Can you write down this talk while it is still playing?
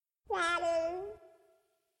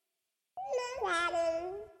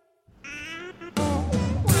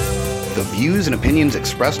The views and opinions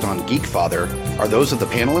expressed on Geekfather are those of the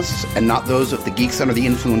panelists and not those of the Geeks Under the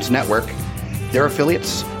Influence Network, their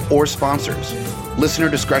affiliates, or sponsors. Listener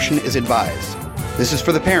discretion is advised. This is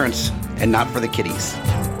for the parents and not for the kiddies.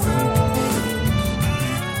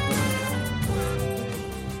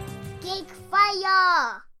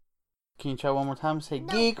 Geekfire! Can you try one more time? Say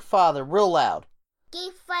no. Geekfather real loud.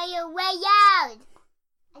 Geekfire way loud!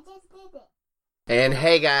 I just did it. And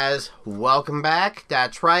hey guys, welcome back.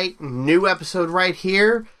 That's right, new episode right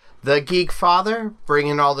here. The Geekfather,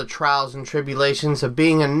 bringing all the trials and tribulations of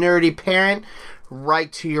being a nerdy parent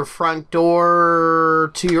right to your front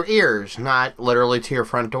door, to your ears. Not literally to your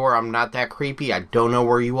front door. I'm not that creepy. I don't know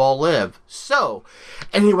where you all live. So,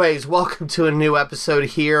 anyways, welcome to a new episode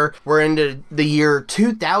here. We're into the year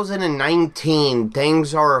 2019.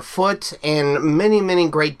 Things are afoot, and many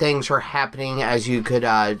great things are happening, as you could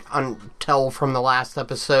tell from the last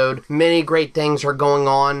episode. Many great things are going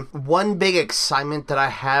on. One big excitement that I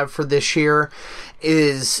have for this year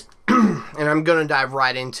is, and I'm going to dive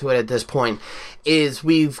right into it at this point, is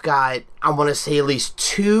we've got, I want to say, at least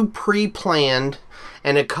 2 pre-planned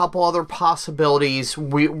and a couple other possibilities.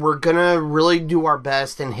 We're going to really do our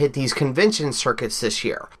best and hit these convention circuits this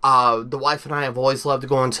year. The wife and I have always loved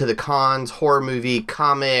going to the cons, horror movie,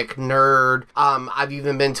 comic, nerd. I've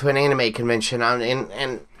even been to an anime convention,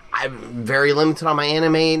 and I'm very limited on my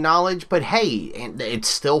anime knowledge, but hey, it's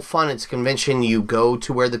still fun. It's a convention. You go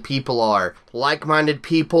to where the people are. Like-minded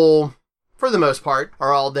people, for the most part,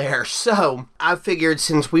 are all there. So, I figured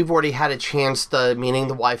since we've already had a chance, meaning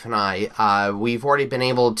the wife and I, we've already been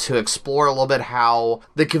able to explore a little bit how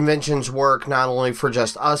the conventions work, not only for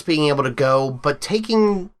just us being able to go, but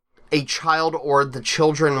taking a child or the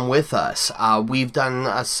children with us. We've done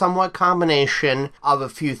a somewhat combination of a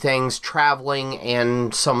few things, traveling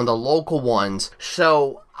and some of the local ones.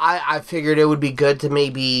 So I figured it would be good to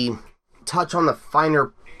maybe touch on the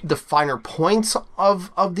finer points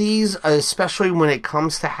of these, especially when it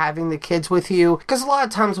comes to having the kids with you. Because a lot of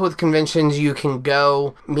times with conventions, you can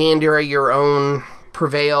go meander at your own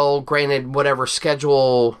prevail, granted whatever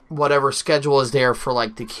schedule is there for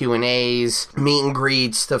like the Q&As, meet and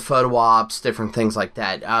greets, the photo ops, different things like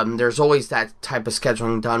that. There's always that type of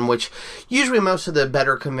scheduling done, which usually most of the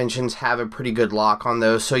better conventions have a pretty good lock on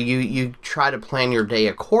those, so you try to plan your day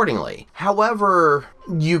accordingly. However,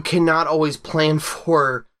 you cannot always plan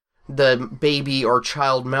for the baby or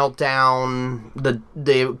child meltdown,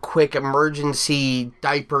 the quick emergency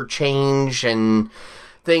diaper change and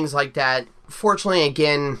things like that. Fortunately,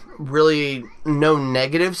 again, really no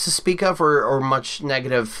negatives to speak of or much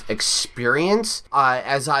negative experience.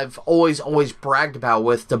 As I've always bragged about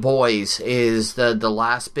with the boys, is the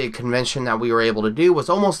last big convention that we were able to do was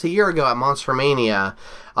almost a year ago at Monster Mania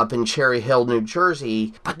up in Cherry Hill, New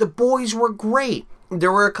Jersey. But the boys were great.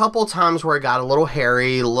 There were a couple times where it got a little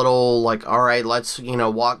hairy, a little like, all right, let's,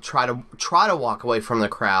 try to walk away from the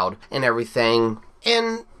crowd and everything.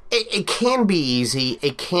 And it can be easy.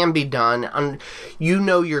 It can be done. And you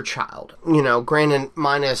know your child. Granted,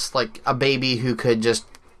 minus like a baby who could just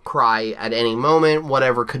cry at any moment,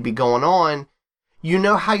 whatever could be going on. You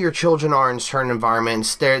know how your children are in certain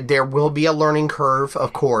environments. There will be a learning curve,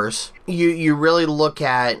 of course. You really look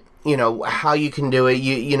at, how you can do it.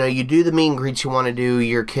 You do the meet and greets you want to do.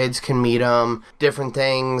 Your kids can meet them, different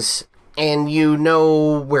things. And you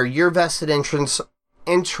know where your vested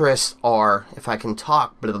interests are, if I can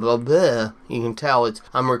talk, blah, blah, blah. You can tell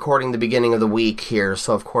I'm recording the beginning of the week here,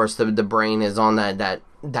 so of course the brain is on that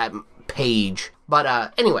page.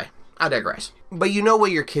 But anyway, I digress. But you know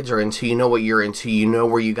what your kids are into, you know what you're into, you know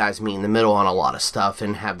where you guys meet in the middle on a lot of stuff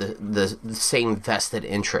and have the same vested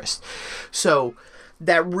interest. So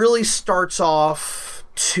that really starts off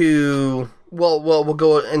to, we'll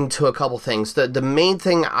go into a couple things. The main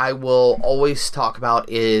thing I will always talk about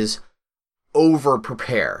is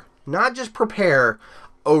over-prepare. Not just prepare,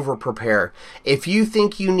 over-prepare. If you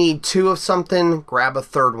think you need 2 of something, grab a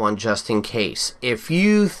 3rd one just in case. If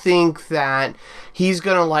you think that he's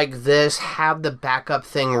gonna like this, have the backup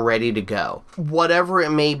thing ready to go. Whatever it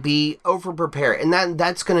may be, over-prepare. And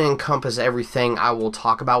that's gonna encompass everything I will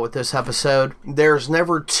talk about with this episode. There's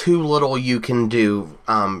never too little you can do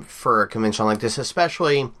for a convention like this,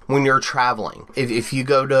 especially when you're traveling. If you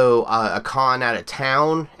go to a con out of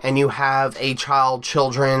town and you have a child,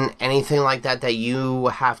 children, anything like that you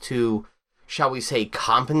have to, shall we say,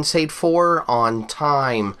 compensate for on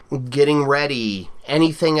time, getting ready,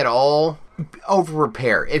 anything at all,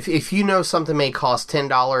 over-prepare. If you know something may cost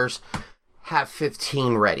 $10, have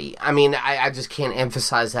 15 ready. I mean, I just can't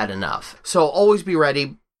emphasize that enough. So always be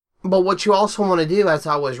ready. But what you also want to do, as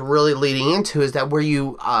I was really leading into, is that where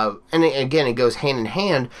you, and again, it goes hand in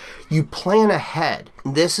hand, you plan ahead.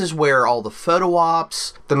 This is where all the photo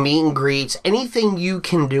ops, the meet and greets, anything you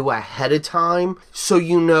can do ahead of time so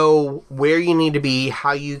you know where you need to be,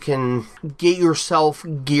 how you can get yourself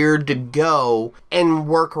geared to go and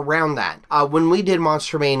work around that. When we did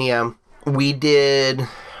Monster Mania, we did...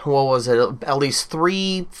 what was it, at least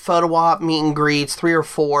 3 photo op meet and greets, 3 or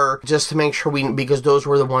 4, just to make sure because those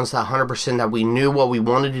were the ones that 100% that we knew what we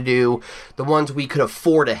wanted to do, the ones we could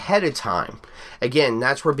afford ahead of time. Again,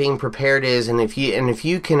 that's where being prepared is, and if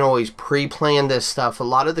you can always pre-plan this stuff, a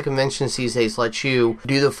lot of the conventions these days let you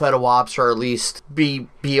do the photo ops or at least be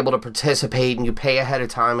able to participate, and you pay ahead of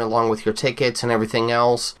time along with your tickets and everything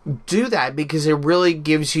else. Do that because it really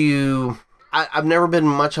gives you... I've never been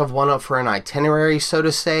much of one up for an itinerary, so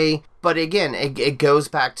to say. But again, it goes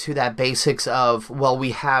back to that basics of, well,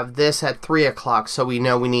 we have this at 3 o'clock, so we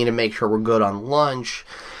know we need to make sure we're good on lunch.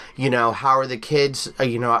 You know, how are the kids,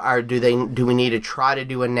 do we need to try to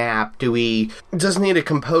do a nap? Do we just need to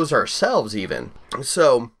compose ourselves even?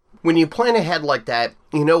 So when you plan ahead like that,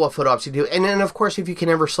 you know what photo ops you do. And then, of course, if you can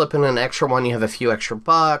ever slip in an extra one, you have a few extra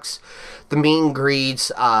bucks. The meet and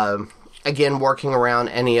greets, again, working around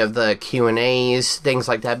any of the Q&As, things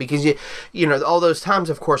like that, because you know, all those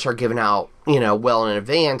times, of course, are given out, you know, well in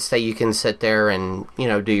advance that you can sit there and, you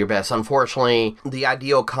know, do your best. Unfortunately, the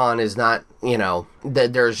ideal con is not, you know,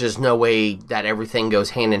 that there's just no way that everything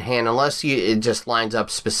goes hand in hand unless it just lines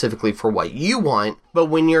up specifically for what you want. But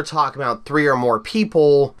when you're talking about 3 or more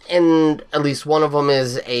people, and at least one of them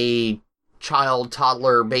is a child,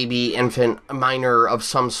 toddler, baby, infant, minor of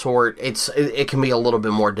some sort, it can be a little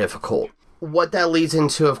bit more difficult. What that leads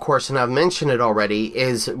into, of course, and I've mentioned it already,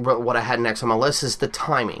 is what I had next on my list is the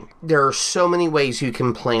timing. There are so many ways you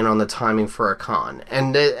can plan on the timing for a con.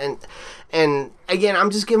 And again, I'm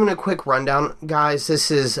just giving a quick rundown, guys.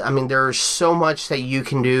 There's so much that you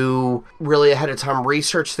can do really ahead of time.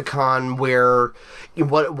 Research the con, where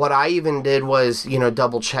what I even did was, you know,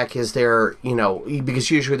 double check, is there, you know, because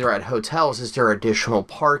usually they're at hotels, is there additional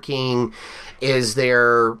parking? Is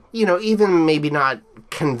there, you know, even maybe not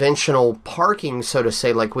conventional parking, so to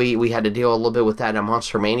say, like we had to deal a little bit with that at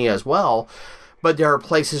Monster Mania as well, but there are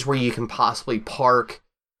places where you can possibly park,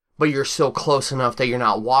 but you're still close enough that you're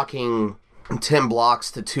not walking 10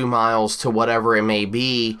 blocks to 2 miles to whatever it may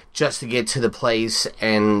be just to get to the place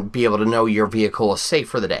and be able to know your vehicle is safe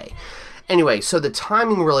for the day. Anyway, so the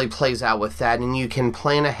timing really plays out with that, and you can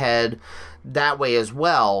plan ahead that way as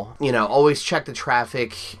well. You know, always check the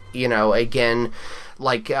traffic. You know, again,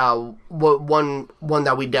 like one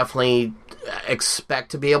that we definitely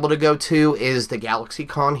expect to be able to go to is the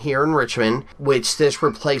GalaxyCon here in Richmond, which this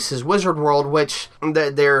replaces Wizard World, which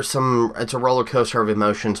it's a roller coaster of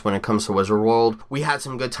emotions when it comes to Wizard World. We had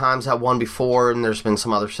some good times at one before, and there's been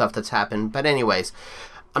some other stuff that's happened. But anyways,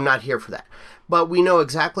 I'm not here for that. But we know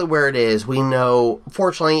exactly where it is. We know,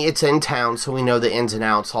 fortunately, it's in town, so we know the ins and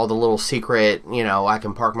outs, all the little secret, you know, I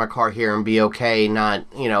can park my car here and be okay. Not,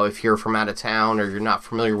 you know, if you're from out of town or you're not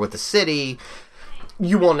familiar with the city,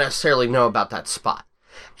 you won't necessarily know about that spot.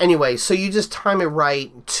 Anyway, so you just time it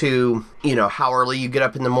right to, you know, how early you get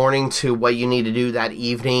up in the morning to what you need to do that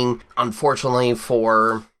evening. Unfortunately,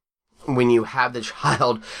 for when you have the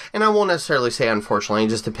child, and I won't necessarily say unfortunately, it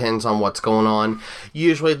just depends on what's going on.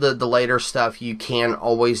 Usually the later stuff you can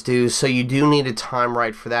always do, so you do need a time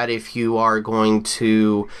right for that if you are going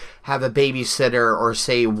to have a babysitter, or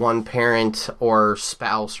say one parent or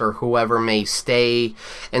spouse or whoever may stay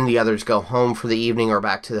and the others go home for the evening or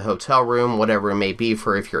back to the hotel room, whatever it may be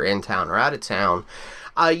for if you're in town or out of town.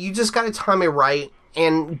 You just got to time it right.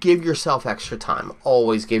 And give yourself extra time.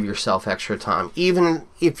 Always give yourself extra time. Even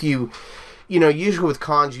if you know, usually with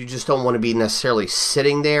cons, you just don't want to be necessarily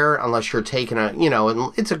sitting there unless you're taking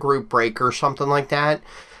it's a group break or something like that.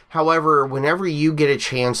 However, whenever you get a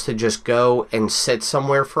chance to just go and sit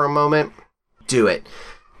somewhere for a moment, do it.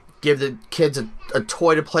 Give the kids a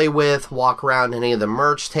toy to play with, walk around any of the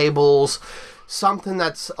merch tables, something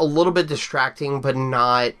that's a little bit distracting, but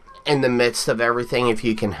not in the midst of everything if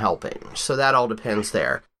you can help it. So that all depends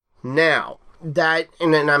there. Now, that,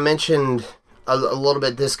 and then I mentioned a little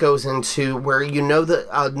bit, this goes into where you know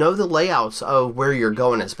the layouts of where you're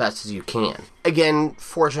going as best as you can. Again,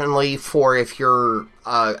 fortunately for if you're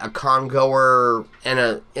a con goer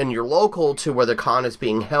and you're local to where the con is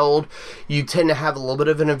being held, you tend to have a little bit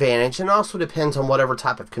of an advantage, and also depends on whatever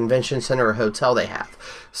type of convention center or hotel they have.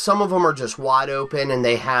 Some of them are just wide open and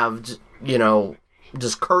they have, you know,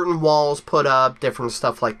 just curtain walls put up, different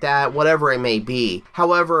stuff like that, whatever it may be.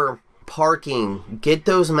 However, parking, get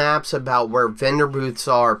those maps about where vendor booths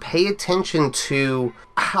are, pay attention to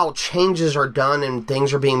how changes are done and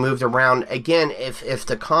things are being moved around. Again, if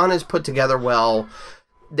the con is put together well,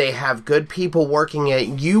 they have good people working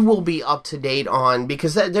it, you will be up to date on,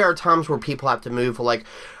 because there are times where people have to move, like,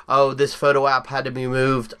 oh, this photo app had to be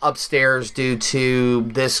moved upstairs due to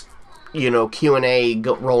this, Q&A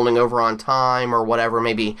rolling over on time or whatever.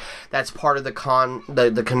 Maybe that's part of the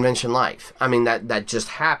convention life. I mean, that just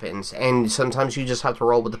happens, and sometimes you just have to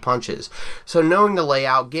roll with the punches. So knowing the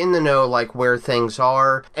layout, getting to know, like, where things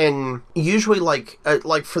are, and usually, like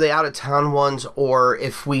for the out-of-town ones, or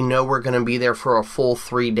if we know we're going to be there for a full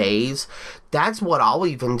 3 days, that's what I'll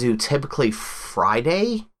even do typically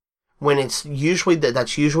Friday, when it's usually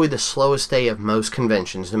that's usually the slowest day of most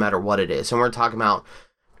conventions, no matter what it is. And we're talking about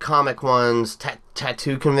comic ones,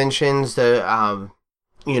 tattoo conventions. This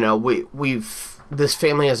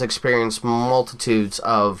family has experienced multitudes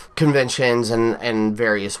of conventions and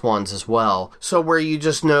various ones as well. So where you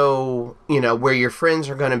just know, where your friends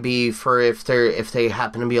are going to be for if they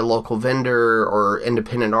happen to be a local vendor or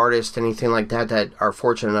independent artist, anything like that are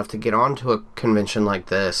fortunate enough to get onto a convention like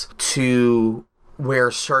this, to where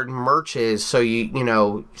certain merch is, so you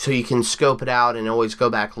can scope it out and always go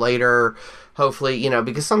back later. Hopefully,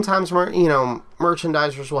 because sometimes,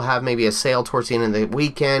 merchandisers will have maybe a sale towards the end of the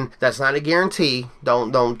weekend. That's not a guarantee.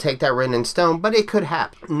 Don't take that written in stone, but it could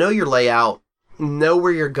happen. Know your layout. Know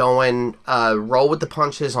where you're going. Roll with the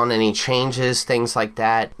punches on any changes, things like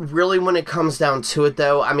that. Really, when it comes down to it,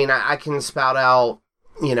 though, I mean, I can spout out,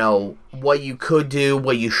 what you could do,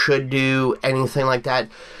 what you should do, anything like that.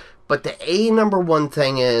 But the number one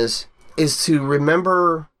thing is to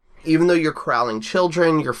remember, even though you're corralling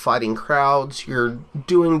children, you're fighting crowds, you're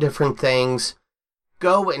doing different things,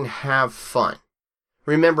 go and have fun.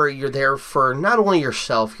 Remember, you're there for not only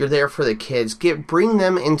yourself, you're there for the kids. Bring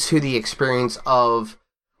them into the experience of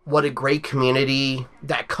what a great community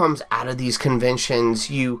that comes out of these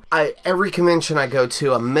conventions. Every convention I go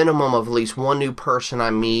to, a minimum of at least one new person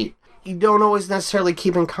I meet. You don't always necessarily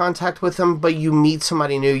keep in contact with them, but you meet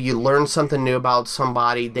somebody new, you learn something new about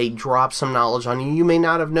somebody, they drop some knowledge on you may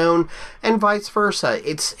not have known, and vice versa.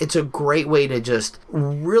 It's a great way to just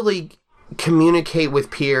really communicate with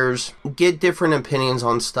peers, get different opinions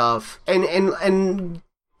on stuff, and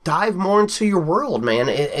dive more into your world, man.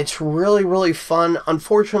 It's really, really fun.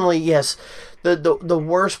 Unfortunately, yes, the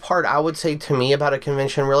worst part I would say to me about a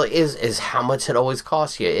convention really is how much it always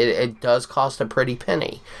costs you. It does cost a pretty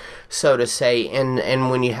penny, so to say, and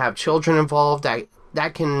when you have children involved,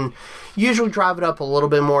 that can usually drive it up a little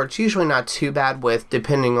bit more. It's usually not too bad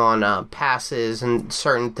depending on passes and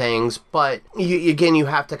certain things, but you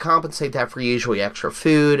have to compensate that for usually extra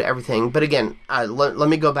food, everything. But again, let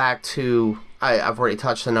me go back to, I've already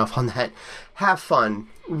touched enough on that. Have fun,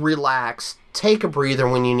 relax, take a breather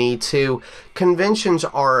when you need to. Conventions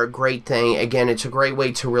are a great thing. Again, it's a great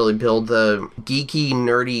way to really build the geeky,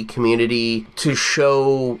 nerdy community, to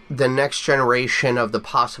show the next generation of the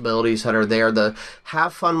possibilities that are there.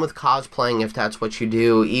 Have fun with cosplaying if that's what you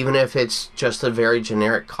do, even if it's just a very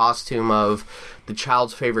generic costume of the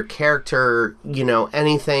child's favorite character,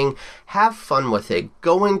 anything. Have fun with it.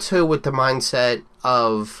 Go into with the mindset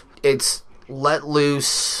of it's let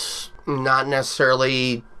loose, not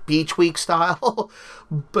necessarily beach week style,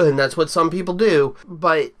 but that's what some people do.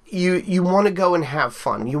 But you want to go and have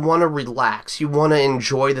fun. You want to relax. You want to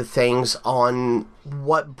enjoy the things on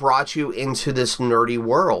what brought you into this nerdy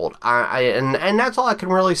world. And that's all I can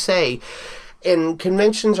really say. And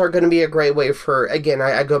conventions are going to be a great way for, again,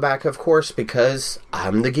 I go back, of course, because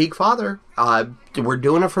I'm the Geek Father. We're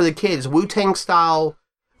doing it for the kids. Wu-Tang style.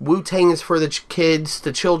 Wu-Tang is for the kids,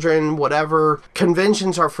 the children, whatever.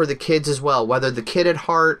 Conventions are for the kids as well, whether the kid at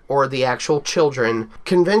heart or the actual children.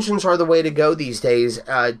 Conventions are the way to go these days,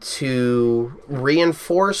 to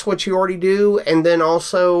reinforce what you already do, and then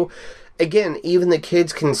also, again, even the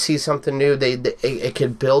kids can see something new. It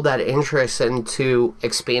could build that interest into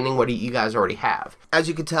expanding what you guys already have. As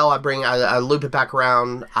you can tell, I loop it back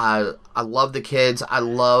around. I love the kids. I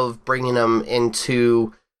love bringing them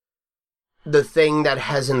into the thing that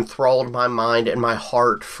has enthralled my mind and my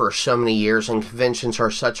heart for so many years, and conventions are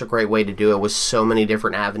such a great way to do it with so many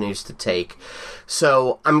different avenues to take.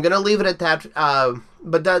 So I'm going to leave it at that,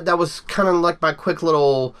 but that was kind of like my quick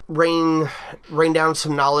little rain down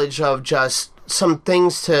some knowledge of just some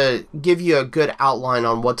things to give you a good outline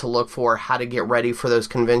on what to look for, how to get ready for those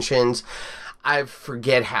conventions. I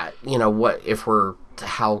forget how, if we're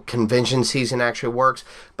how convention season actually works.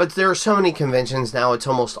 But there are so many conventions now, it's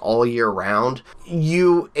almost all year round.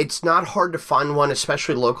 It's not hard to find one,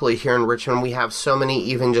 especially locally here in Richmond. We have so many,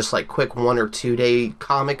 even just like quick 1 or 2 day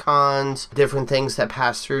Comic-Cons, different things that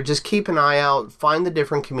pass through. Just keep an eye out, find the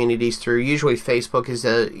different communities through. Usually Facebook is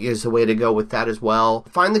the way to go with that as well.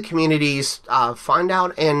 Find the communities, find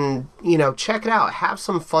out and, check it out. Have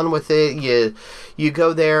some fun with it. You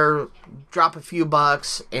go there, drop a few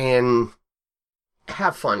bucks, and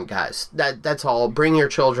have fun, guys. That's all. Bring your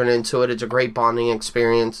children into it. It's a great bonding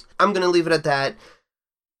experience. I'm going to leave it at that.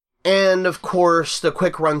 And, of course, the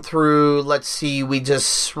quick run-through, let's see, we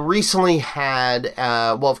just recently had,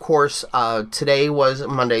 today was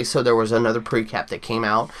Monday, so there was another pre-cap that came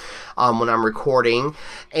out when I'm recording.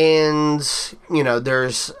 And,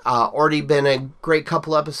 there's already been a great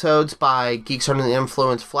couple episodes by Geeks Under the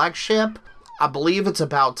Influence flagship. I believe it's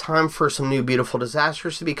about time for some new Beautiful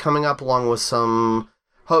Disasters to be coming up, along with some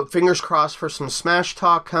fingers crossed for some Smash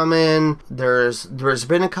talk coming. There's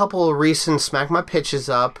been a couple of recent Smack My Pitches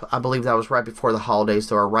up. I believe that was right before the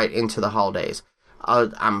holidays, or right into the holidays.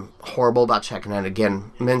 I'm horrible about checking it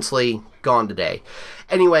again. Mentally gone today.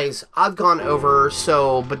 Anyways, I've gone over,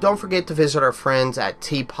 but don't forget to visit our friends at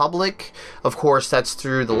TeePublic. Of course, that's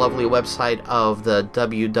through the lovely website of the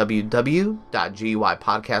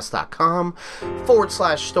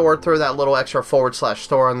www.guypodcast.com/store. Throw that little extra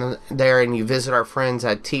 /store on there, and you visit our friends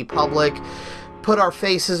at TeePublic. Put our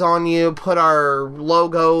faces on you, put our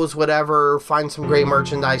logos, whatever, find some great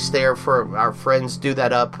merchandise there for our friends. Do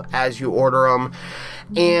that up as you order them.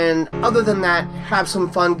 And other than that, have some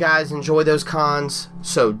fun, guys. Enjoy those cons.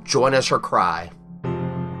 So join us or cry.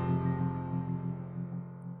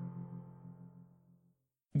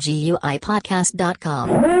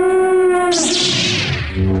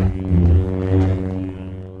 GUIPodcast.com